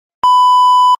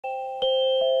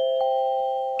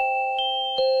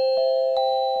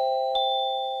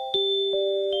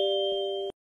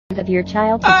of your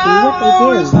child to see what they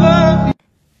do.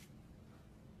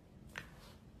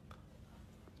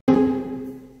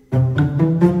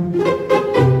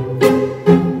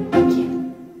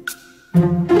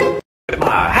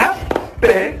 My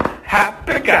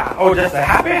happy guy. Oh, just a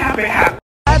happy. I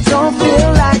don't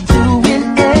feel like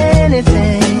doing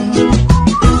anything.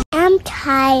 I'm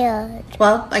tired.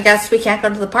 Well, I guess we can't go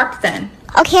to the park then.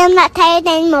 Okay, I'm not tired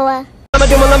anymore. I'm a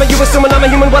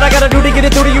human. What I gotta do to get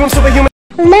it through to you? I'm superhuman.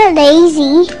 I'm not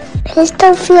lazy. I just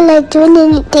don't feel like doing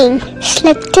anything. It's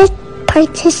like just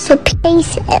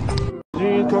participation.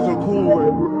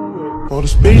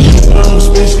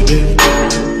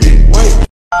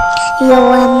 You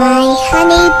are my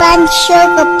honey bun,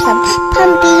 sugar plum,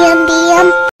 pumpy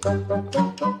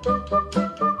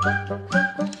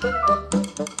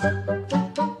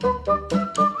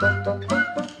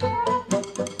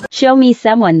Show me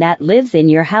someone that lives in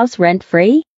your house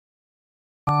rent-free.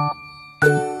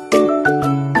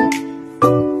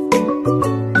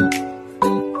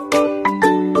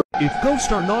 If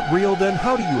ghosts are not real, then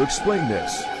how do you explain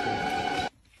this?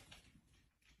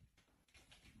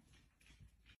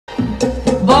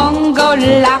 Bongo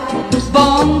la,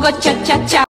 bongo cha cha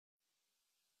cha.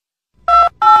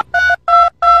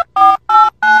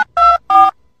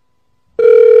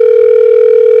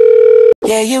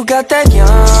 Yeah, you got that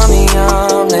yummy,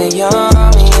 that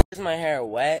yummy. Is my hair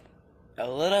wet? A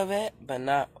little bit, but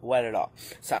not wet at all.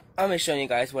 So I'm gonna show you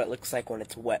guys what it looks like when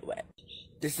it's wet.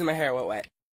 This is my hair wet.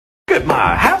 Look at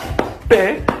my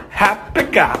happy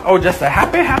guy. Oh, just a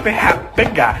happy guy.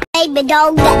 baby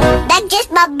dog. That's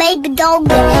just my baby dog.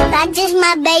 That's just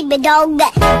my baby dog.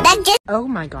 That's just. Oh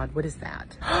my God, what is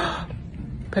that?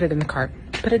 Put it in the cart.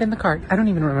 Put it in the cart. I don't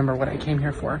even remember what I came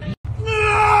here for.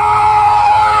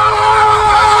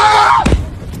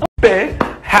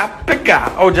 Happy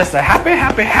guy. Oh, just a happy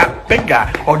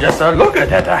guy. Oh, just a look at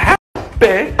that happy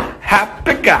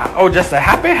guy. Oh, just a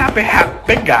happy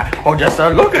guy. Oh, just a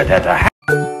look at that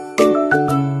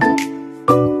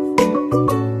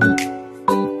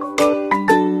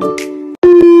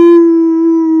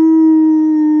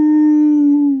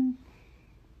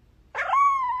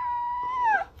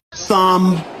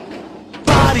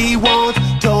Somebody once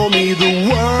told me the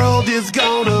world is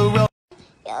gonna roll.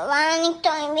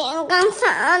 Estoy bien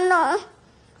cansado.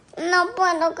 No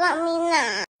puedo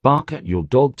caminar. Bark at your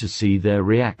dog to see their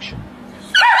reaction.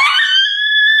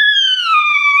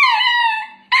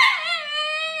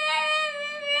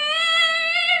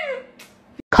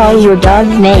 Call your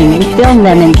dog's name and film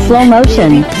them in slow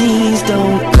motion. Please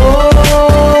don't go.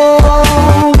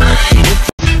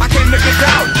 I can't make it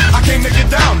down. I can't make it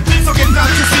down. So get down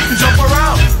your seat and jump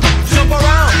around. Jump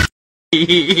around.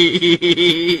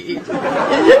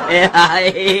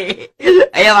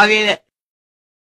 Ayan, mami.